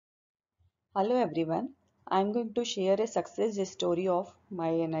Hello everyone, I am going to share a success story of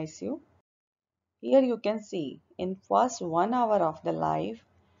my NICU. Here you can see in first 1 hour of the life,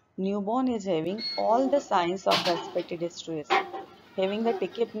 newborn is having all the signs of respiratory distress, having the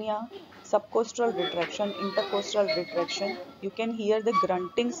tachypnea, subcostal retraction, intercostal retraction. You can hear the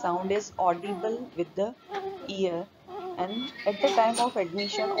grunting sound is audible with the ear, and at the time of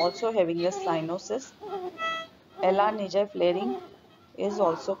admission also having the cyanosis, LR nasal flaring is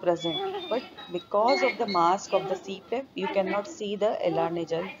also present, but because of the mask of the CPAP, you cannot see the LR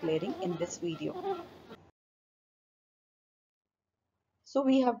nasal flaring in this video. So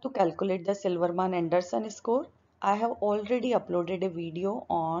we have to calculate the Silverman-Anderson score. I have already uploaded a video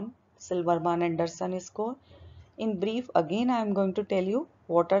on Silverman-Anderson score. In brief, again I am going to tell you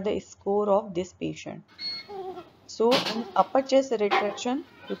what are the score of this patient. So in upper chest retraction,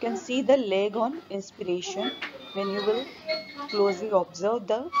 you can see the leg on inspiration when you will closely observe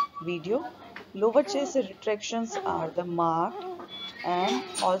the video. Lower chest retractions are the marked, and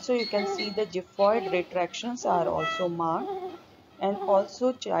also you can see the gyphoid retractions are also marked, and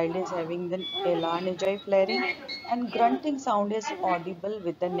also child is having the LR flaring and grunting sound is audible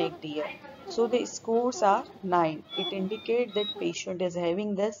with the neck ear. So the scores are 9. It indicates that patient is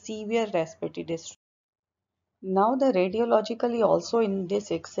having the severe respiratory distress. Now the radiologically also in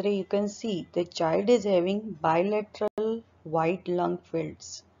this X-ray you can see the child is having bilateral white lung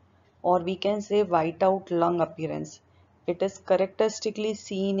fields, or we can say whiteout lung appearance. It is characteristically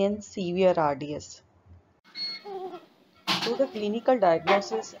seen in severe RDS. So the clinical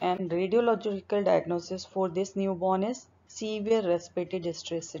diagnosis and radiological diagnosis for this newborn is severe respiratory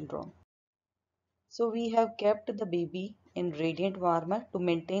distress syndrome. So we have kept the baby in radiant warmer to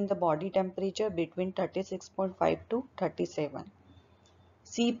maintain the body temperature between 36.5 to 37.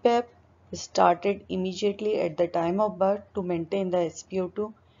 CPAP started immediately at the time of birth to maintain the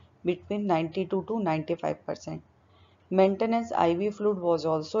SpO2 between 92 to 95%. Maintenance IV fluid was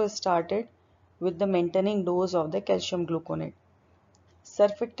also started with the maintaining dose of the calcium gluconate.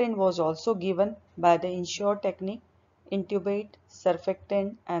 Surfactant was also given by the Ensure technique, intubate,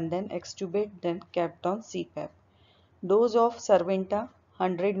 surfactant and then extubate, then kept on CPAP. Dose of Surventa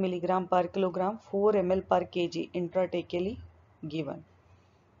 100 mg per kilogram 4 ml per kg intratracheally given.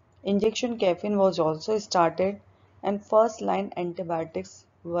 Injection caffeine was also started and first line antibiotics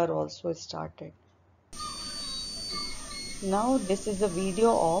were also started. Now this is a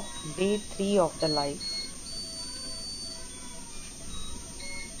video of day 3 of the life.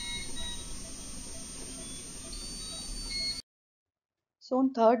 So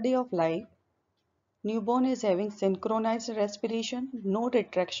on third day of life, newborn is having synchronized respiration, no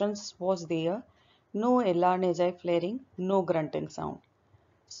retractions was there, no LR nasal flaring, no grunting sound.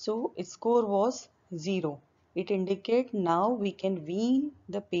 So score was 0. It indicates now we can wean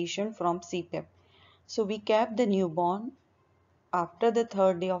the patient from CPAP. So we kept the newborn after the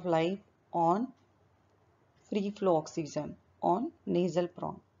third day of life on free flow oxygen on nasal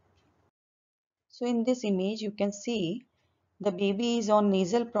prong. So in this image you can see the baby is on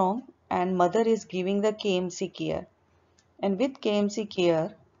nasal prong and mother is giving the KMC care. And with KMC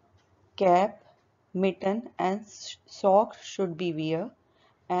care, cap, mitten and sock should be wear,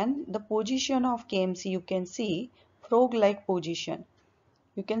 and the position of KMC you can see frog like position.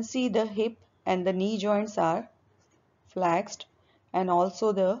 You can see the hip and the knee joints are flexed and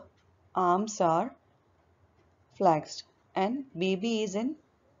also the arms are flexed, and baby is in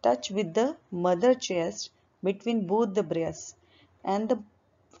touch with the mother chest between both the breasts, and the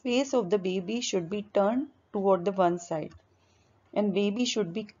face of the baby should be turned toward the one side, and baby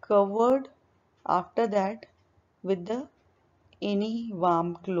should be covered after that with the any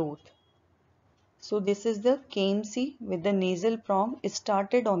warm cloth. So this is the KMC with the nasal prong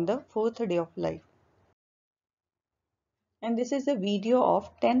started on the 4th day of life. And this is a video of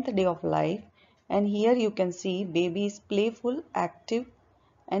 10th day of life, and here you can see baby is playful, active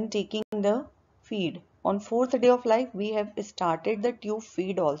and taking the feed. On 4th day of life we have started the tube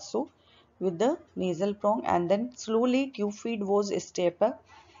feed also with the nasal prong, and then slowly tube feed was step up,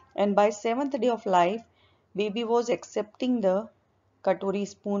 and by 7th day of life baby was accepting the katori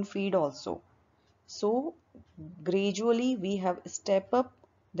spoon feed also. So gradually we have step up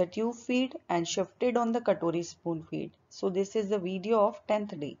the tube feed and shifted on the katori spoon feed. So this is the video of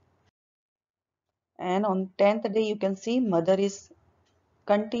 10th day. And on 10th day you can see mother is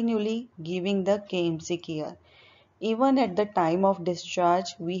continually giving the KMC care. Even at the time of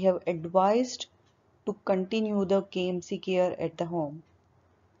discharge we have advised to continue the KMC care at the home.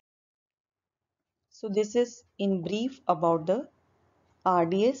 So this is in brief about the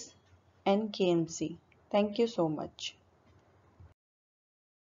RDS and KMC. Thank you so much.